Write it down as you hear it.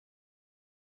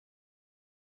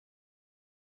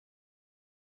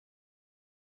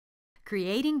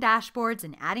Creating dashboards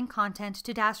and adding content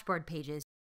to dashboard pages.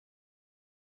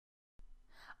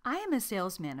 I am a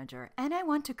sales manager and I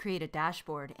want to create a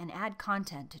dashboard and add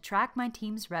content to track my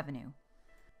team's revenue.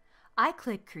 I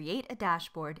click Create a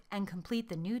Dashboard and complete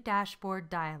the New Dashboard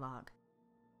dialog.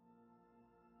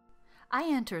 I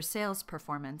enter Sales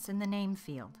Performance in the name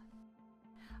field.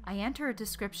 I enter a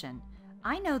description.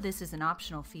 I know this is an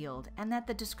optional field and that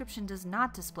the description does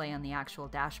not display on the actual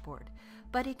dashboard,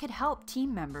 but it could help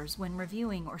team members when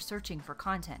reviewing or searching for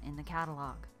content in the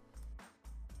catalog.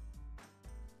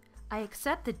 I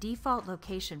accept the default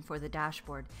location for the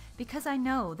dashboard because I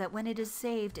know that when it is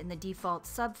saved in the default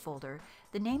subfolder,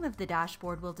 the name of the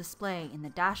dashboard will display in the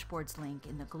Dashboards link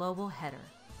in the global header.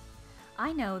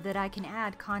 I know that I can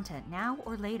add content now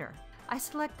or later. I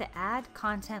select the Add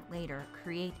Content Later,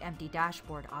 Create Empty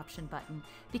Dashboard option button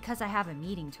because I have a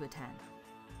meeting to attend.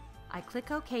 I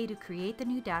click OK to create the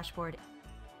new dashboard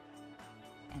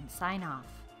and sign off.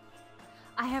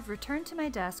 I have returned to my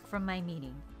desk from my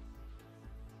meeting.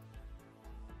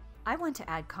 I want to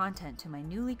add content to my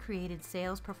newly created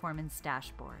Sales Performance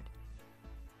dashboard.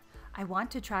 I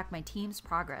want to track my team's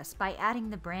progress by adding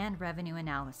the brand revenue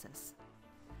analysis.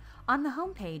 On the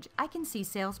home page, I can see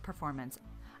Sales Performance.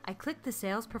 I click the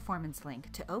Sales Performance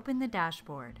link to open the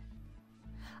dashboard.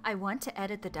 I want to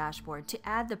edit the dashboard to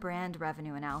add the brand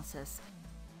revenue analysis.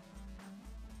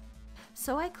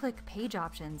 So I click Page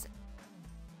Options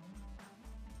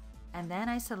and then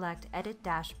I select Edit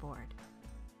Dashboard.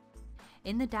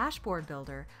 In the Dashboard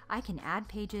Builder, I can add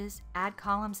pages, add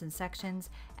columns and sections,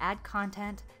 add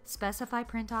content, specify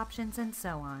print options, and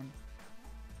so on.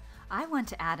 I want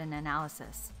to add an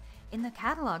analysis. In the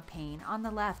Catalog pane on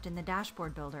the left in the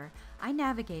Dashboard Builder, I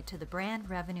navigate to the Brand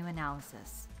Revenue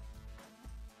Analysis.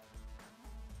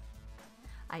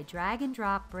 I drag and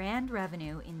drop brand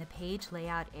revenue in the page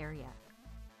layout area.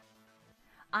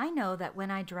 I know that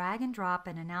when I drag and drop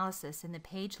an analysis in the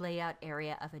page layout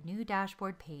area of a new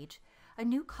dashboard page, a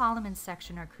new column and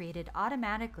section are created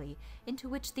automatically into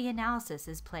which the analysis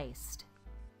is placed.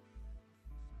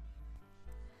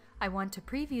 I want to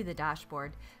preview the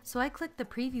dashboard, so I click the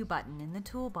Preview button in the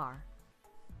toolbar.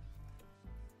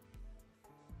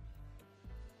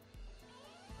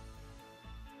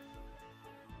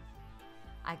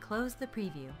 I close the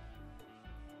preview.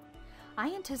 I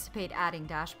anticipate adding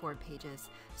dashboard pages,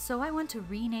 so I want to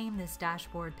rename this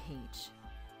dashboard page.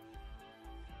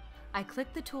 I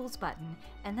click the Tools button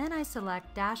and then I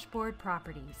select Dashboard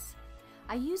Properties.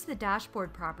 I use the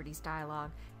Dashboard Properties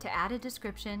dialog to add a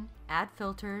description, add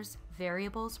filters,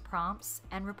 variables, prompts,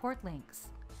 and report links.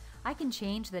 I can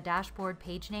change the dashboard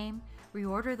page name,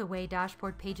 reorder the way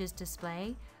dashboard pages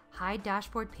display, hide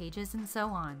dashboard pages, and so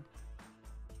on.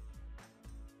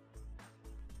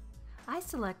 I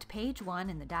select Page 1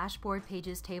 in the Dashboard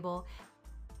Pages table,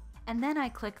 and then I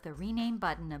click the Rename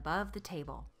button above the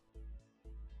table.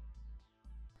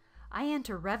 I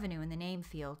enter Revenue in the name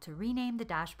field to rename the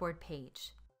dashboard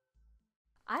page.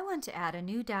 I want to add a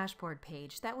new dashboard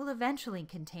page that will eventually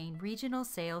contain regional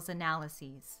sales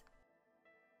analyses.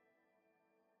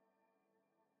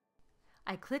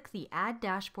 I click the Add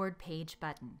Dashboard Page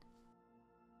button.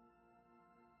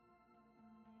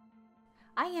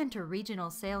 I enter regional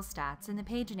sales stats in the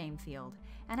page name field,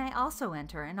 and I also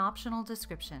enter an optional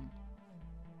description.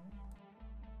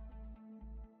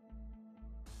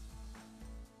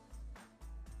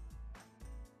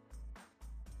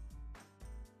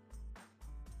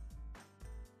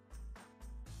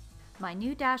 My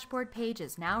new dashboard page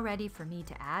is now ready for me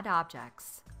to add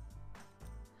objects.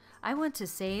 I want to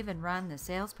save and run the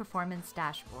Sales Performance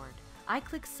dashboard. I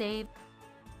click Save,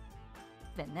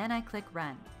 and then I click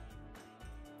Run.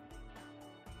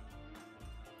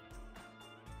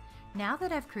 Now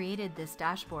that I've created this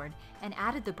dashboard and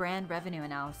added the brand revenue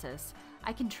analysis,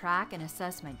 I can track and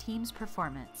assess my team's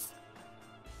performance.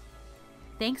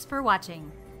 Thanks for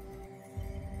watching.